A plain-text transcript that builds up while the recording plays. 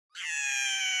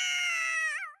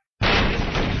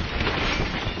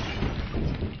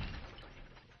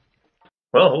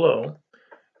Well, hello.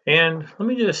 And let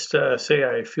me just say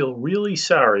I feel really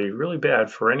sorry, really bad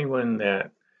for anyone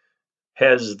that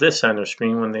has this on their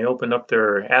screen when they open up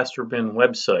their Astrobin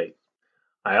website.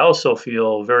 I also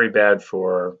feel very bad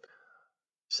for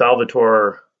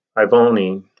Salvatore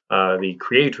Ivoni, the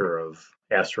creator of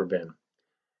Astrobin.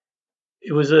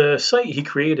 It was a site he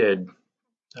created,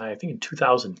 I think, in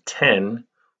 2010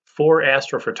 for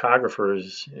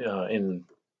astrophotographers in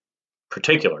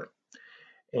particular.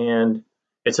 And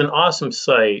it's an awesome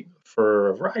site for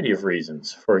a variety of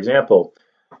reasons. For example,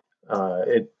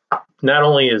 it not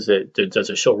only does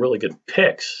it show really good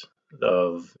pics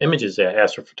of images that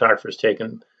astrophotographers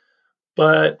taken,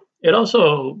 but it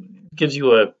also gives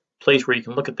you a place where you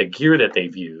can look at the gear that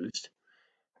they've used.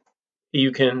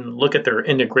 You can look at their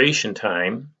integration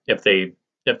time if the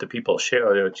people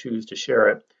share or choose to share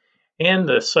it, and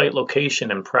the site location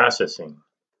and processing.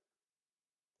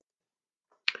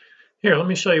 Here, let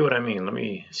me show you what I mean. Let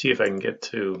me see if I can get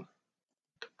to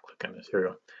click on this. Here we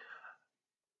go.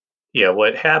 Yeah,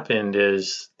 what happened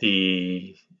is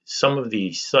the some of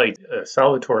the sites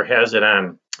Salvatore has it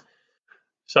on.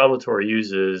 Salvatore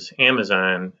uses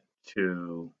Amazon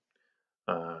to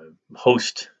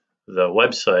host the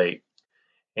website,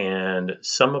 and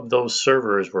some of those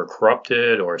servers were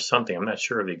corrupted or something. I'm not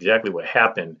sure of exactly what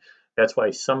happened. That's why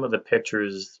some of the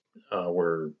pictures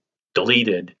were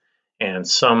deleted and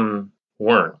some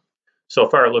weren't. So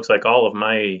far, it looks like all of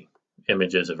my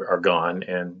images are gone,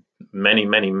 and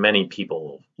many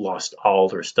people lost all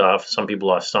their stuff. Some people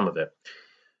lost some of it.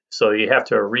 So you have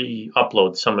to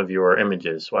re-upload some of your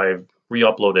images. So I've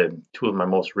re-uploaded two of my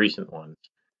most recent ones.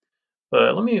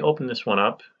 But let me open this one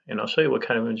up and I'll show you what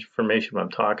kind of information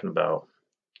I'm talking about.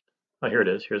 Oh, here it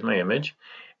is. Here's my image.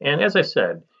 And as I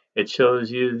said, it shows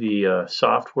you the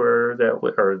software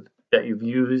that you've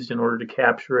used in order to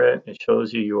capture it. It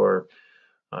shows you your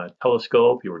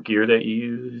telescope, your gear that you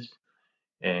used,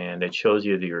 and it shows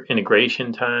you your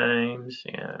integration times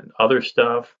and other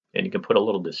stuff. And you can put a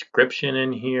little description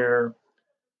in here,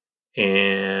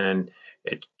 and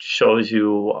it shows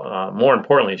you, more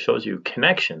importantly, it shows you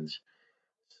connections.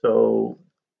 So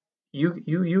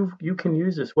you can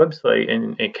use this website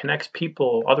and it connects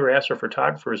people, other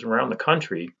astrophotographers around the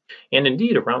country and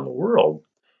indeed around the world.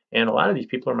 And a lot of these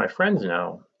people are my friends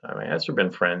now, my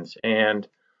Astrobin friends. And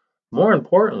more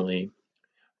importantly,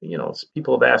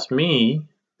 people have asked me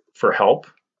for help,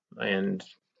 and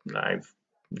I've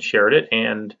shared it,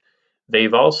 and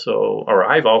I've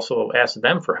also asked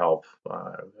them for help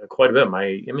quite a bit. My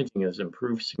imaging has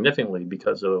improved significantly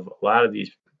because of a lot of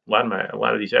these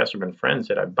Astrobin friends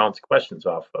that I've bounced questions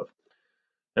off of.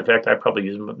 In fact, I probably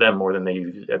use them more than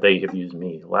they have used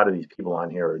me. A lot of these people on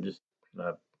here are just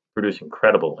uh, produce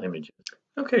incredible images.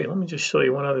 Okay, let me just show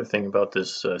you one other thing about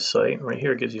this site. Right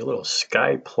here, it gives you a little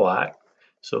sky plot.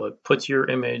 So it puts your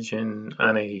image in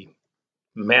on a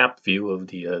map view of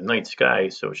the night sky,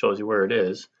 so it shows you where it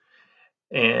is.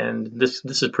 And this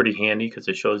is pretty handy because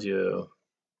it shows you,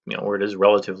 where it is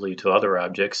relatively to other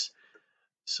objects.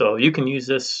 So you can use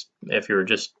this if you're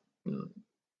just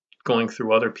going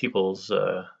through other people's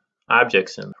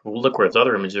objects and look where its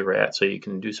other images are at, so you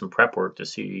can do some prep work to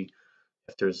see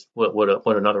if there's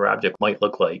what another object might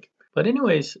look like. But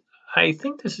anyways, I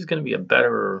think this is going to be a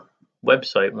better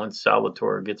website once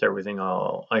Salvatore gets everything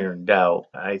all ironed out.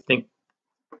 I think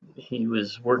he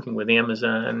was working with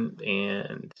Amazon,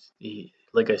 and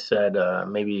like I said,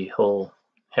 maybe he'll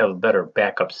have a better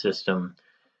backup system.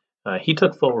 He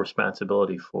took full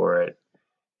responsibility for it,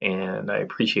 and I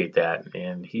appreciate that.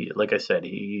 And like I said,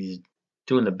 he's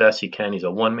doing the best he can. He's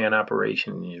a one-man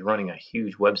operation, and he's running a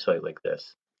huge website like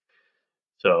this.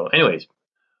 So, anyways,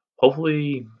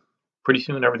 hopefully pretty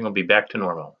soon everything will be back to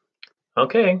normal.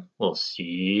 Okay, we'll see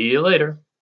you later.